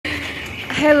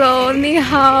Hello, ni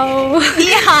hao.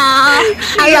 Ni hao.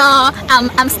 Hello,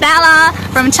 I'm Stella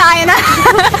from China.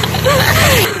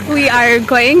 We are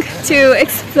going to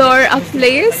explore a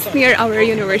place near our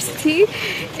university,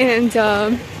 and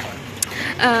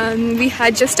we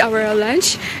had just our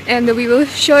lunch, and we will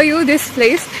show you this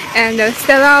place. And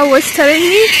Stella was telling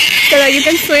me, Stella, you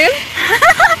can swim?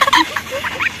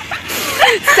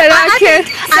 Stella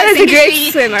is a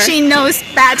great swimmer. She knows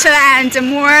better and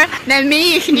more than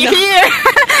me here.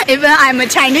 Even I'm a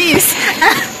Chinese.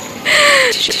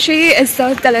 She is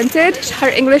so talented. Her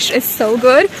English is so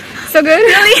good. So good.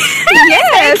 Really?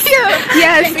 Yes. Thank you.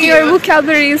 Yes, Thank your you.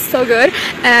 vocabulary is so good.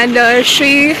 And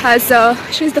she's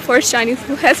the first Chinese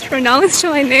who has pronounced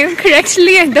my name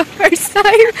correctly at the first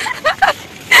time.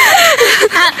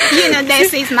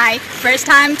 This is my first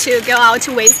time to go out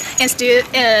with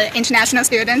international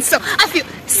students, so I feel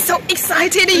so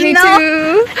excited. Me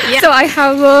too. Yeah. So I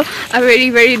have a very,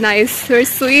 very nice, very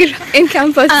sweet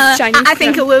in-campus Chinese. I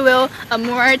think we will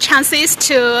more chances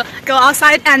to go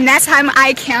outside, and next time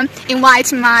I can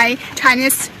invite my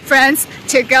Chinese friends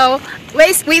to go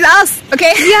with us.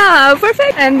 Okay? Yeah,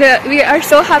 perfect. And we are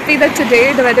so happy that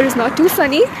today the weather is not too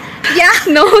sunny. Yeah.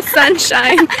 No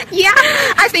sunshine. Yeah,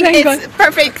 I think Thank it's God.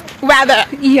 perfect weather.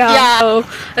 Yeah. So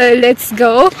let's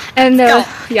go. And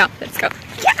yeah, let's go.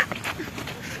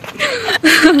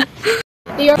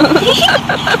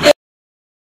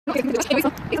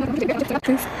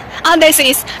 This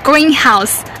is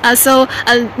greenhouse. So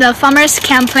the farmers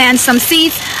can plant some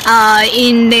seeds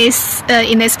in this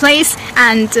place,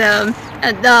 and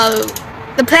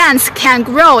the plants can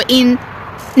grow in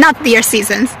not their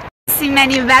seasons. See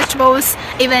many vegetables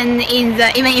even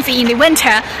if in the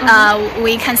winter.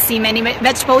 We can see many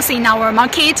vegetables in our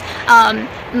market.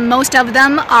 Most of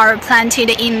them are planted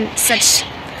in such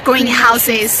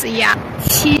greenhouses. Yeah.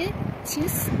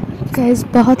 Guys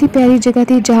बहुत ही प्यारी जगह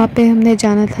थी जहाँ पे हमने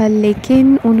जाना था,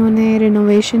 लेकिन उन्होंने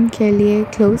रिनोवेशन के लिए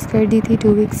क्लोज कर दी थी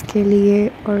 2 weeks के लिए,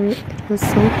 और it was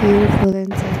so beautiful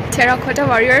inside. Terracotta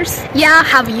warriors. Yeah,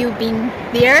 have you been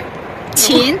there?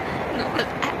 Qin? No.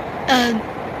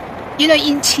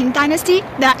 In Qin dynasty,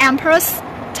 the emperor's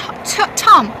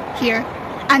tomb here,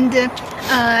 and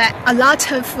a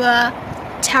lot of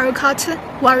terracotta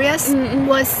warriors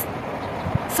was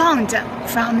found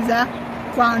from the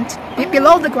ground,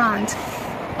 below the ground.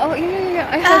 Oh yeah.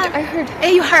 I heard.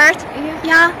 You heard?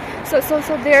 Yeah. So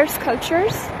their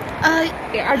sculptures.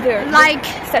 Are there Like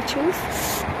statues?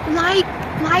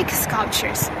 like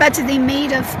sculptures, but they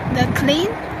made of the clay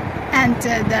and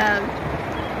the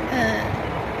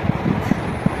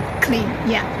clay.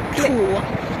 Yeah. Tool.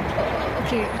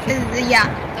 Okay. Yeah.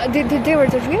 They were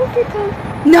the real people?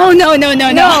 No. No,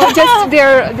 just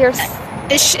they're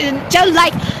It's just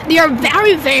like they are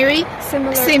very, very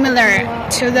similar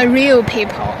to the real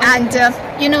people. And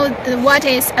what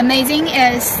is amazing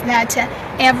is that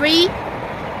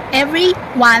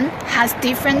everyone has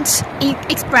different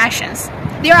expressions.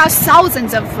 There are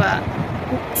thousands of the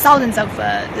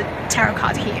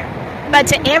terracotta here,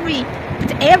 but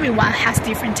everyone has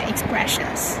different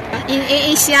expressions. In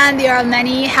Xi'an, there are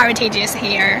many heritages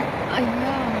here.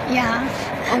 Yeah.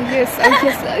 Oh yes,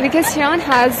 because Xi'an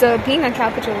has been a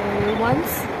capital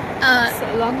once, so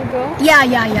long ago. Yeah,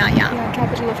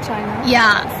 Capital of China.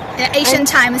 Yeah, the ancient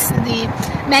times, the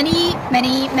many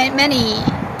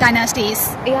dynasties.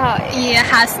 Yeah.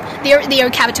 Has their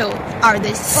capital are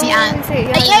the Xi'an.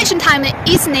 In ancient time,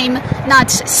 its name not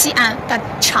Xi'an but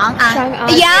Chang'an. Chang'an.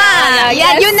 Yeah,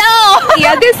 Yes. you know.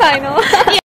 Yeah, this I know.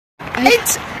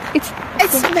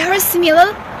 It's very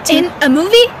similar in a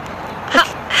movie.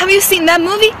 Have you seen that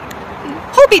movie?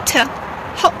 Hobbit.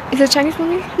 Is it a Chinese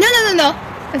movie? No.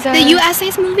 Is that The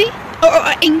USA's movie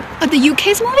or in the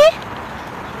UK's movie?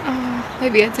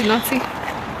 Maybe I did not see.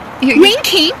 Rain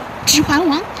King, 指环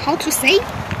王. How to say?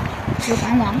 指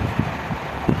环王.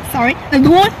 Sorry, the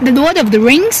Lord of the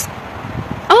Rings.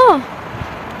 Oh,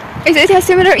 it has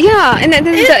similar. Yeah, and then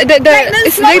the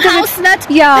it's small like house that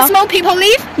yeah. the small people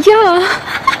live. Yeah.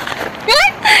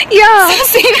 Really? Yeah.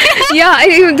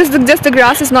 Yeah. Just the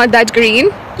grass is not that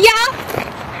green. Yeah.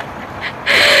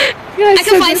 Yeah, I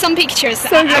can find some pictures.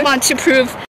 So I want to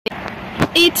prove.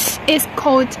 It is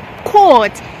called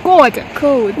gourd. Gourd.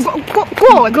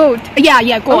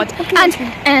 Yeah, gourd. Oh,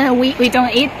 okay, and we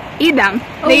don't eat them.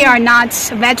 They are not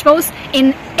vegetables.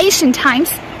 In ancient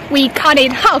times, we cut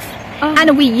it half,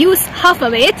 and we use half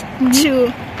of it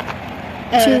to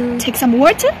take some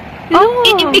water.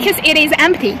 Because it is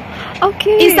empty.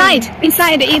 Okay.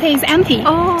 Inside it is empty.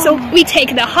 Oh. So we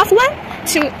take the half one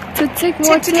to take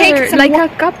water, to take some like a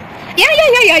cup.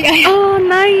 Yeah. Oh,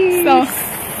 nice. So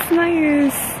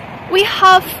nice. we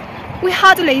have we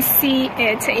hardly see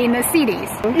it in the cities.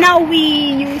 Now we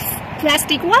use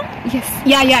plastic one. Yes.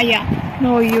 Yeah.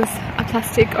 No, we use a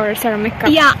plastic or ceramic cup.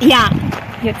 Yeah.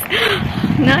 Yes.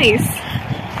 Nice.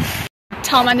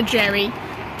 Tom and Jerry.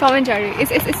 Tom and Jerry.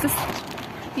 It's just,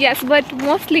 yes, but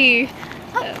mostly.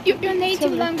 Your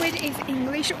native language is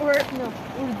English or No,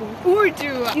 Urdu. Urdu?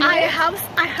 You know I it? have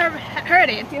heard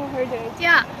it. You heard it?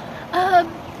 Yeah.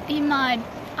 In my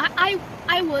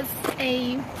I was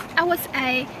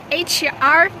a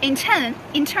HR intern.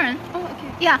 Oh,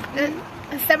 okay. Yeah.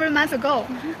 Several months ago,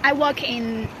 I work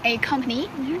in a company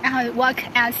and I work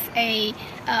as a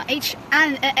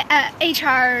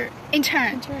HR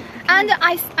intern. And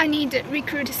I need to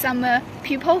recruit some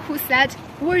people who said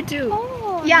Urdu.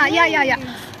 Oh, yeah. nice.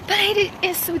 But it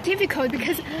is so difficult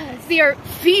because there are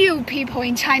few people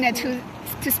in China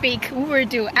to speak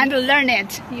Urdu and learn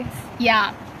it. Yes.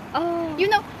 Yeah. Oh. You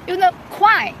know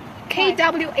Kwai,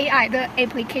 KWAI, the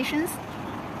applications,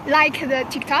 like the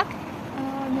TikTok.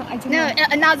 No, I don't No,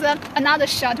 know. another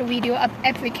short video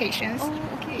applications. Oh,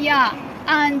 okay. Yeah,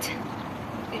 and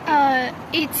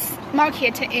its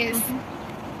market is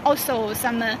also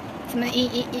some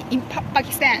in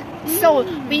Pakistan. So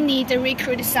we need to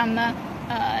recruit some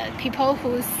people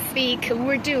who speak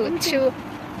Urdu to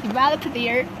develop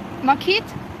their market.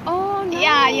 Oh, nice.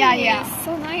 Yeah.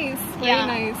 So nice. Very Yeah.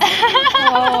 nice.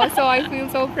 Oh, so I feel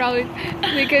so proud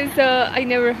because I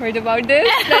never heard about this.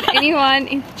 That anyone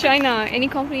in China, any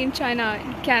company in China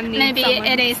can need Maybe someone.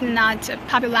 it is not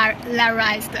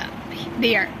popularized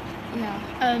there. Yeah.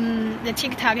 The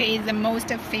TikTok is the most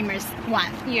famous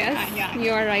one. Yes. Yeah.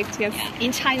 You are right. Yes.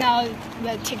 In China,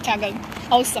 the TikTok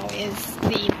also is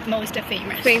the most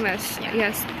famous. Famous. Yeah.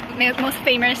 Yes. Most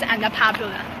famous and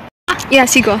popular. Yeah,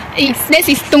 Sigo. This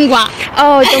is Donggua.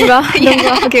 Oh, Donggua. Yeah.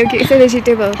 Donggua. Okay. It's a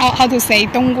vegetable. How to say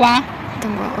Donggua?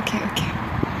 Donggua. Okay.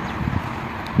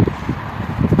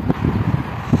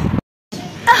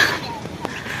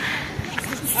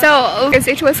 So, because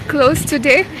it was closed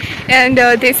today, and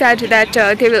they said that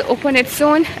they will open it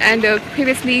soon. And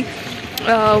previously,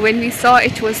 when we saw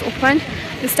it was open,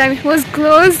 this time it was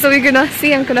closed. So we're gonna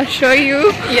see. I'm gonna show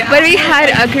you. Yeah. But we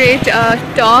had a great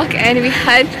talk, and we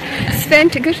had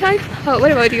spent a good time.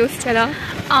 What about you, Stella?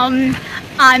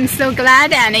 I'm so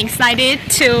glad and excited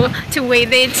to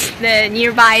visit the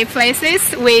nearby places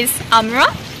with Amra.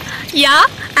 Yeah,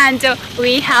 and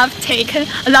we have taken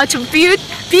a lot of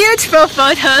beautiful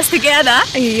photos together.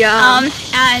 Yeah.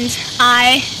 And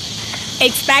I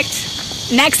expect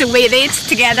next visit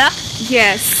together.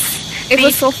 Yes. It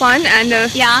was so fun, and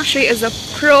Yeah. she is a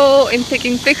pro in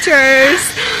taking pictures.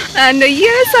 And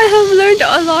yes, I have learned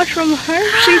a lot from her.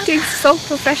 She takes so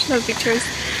professional pictures.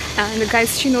 And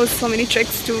guys, she knows so many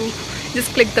tricks to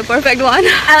just click the perfect one.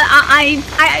 I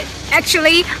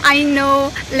actually I know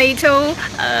little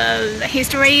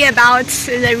history about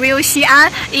the real Xi'an.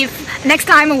 If next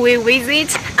time we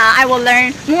visit, I will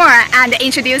learn more and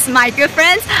introduce my good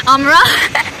friend Amra.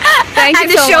 Thank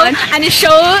you so much. And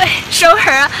show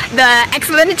her the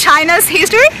excellent China's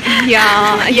history.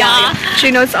 Yeah.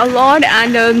 She knows a lot,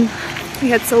 and we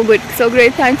had so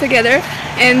great time together.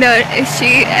 And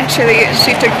she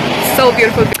took so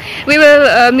beautiful. We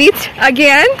will meet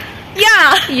again.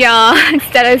 Yeah,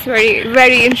 Stella is very,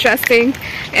 very interesting,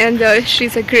 and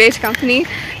she's a great company.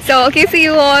 So okay, see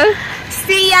you all.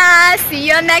 See ya. See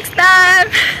you next time.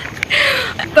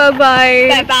 Bye bye.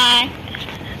 Bye bye.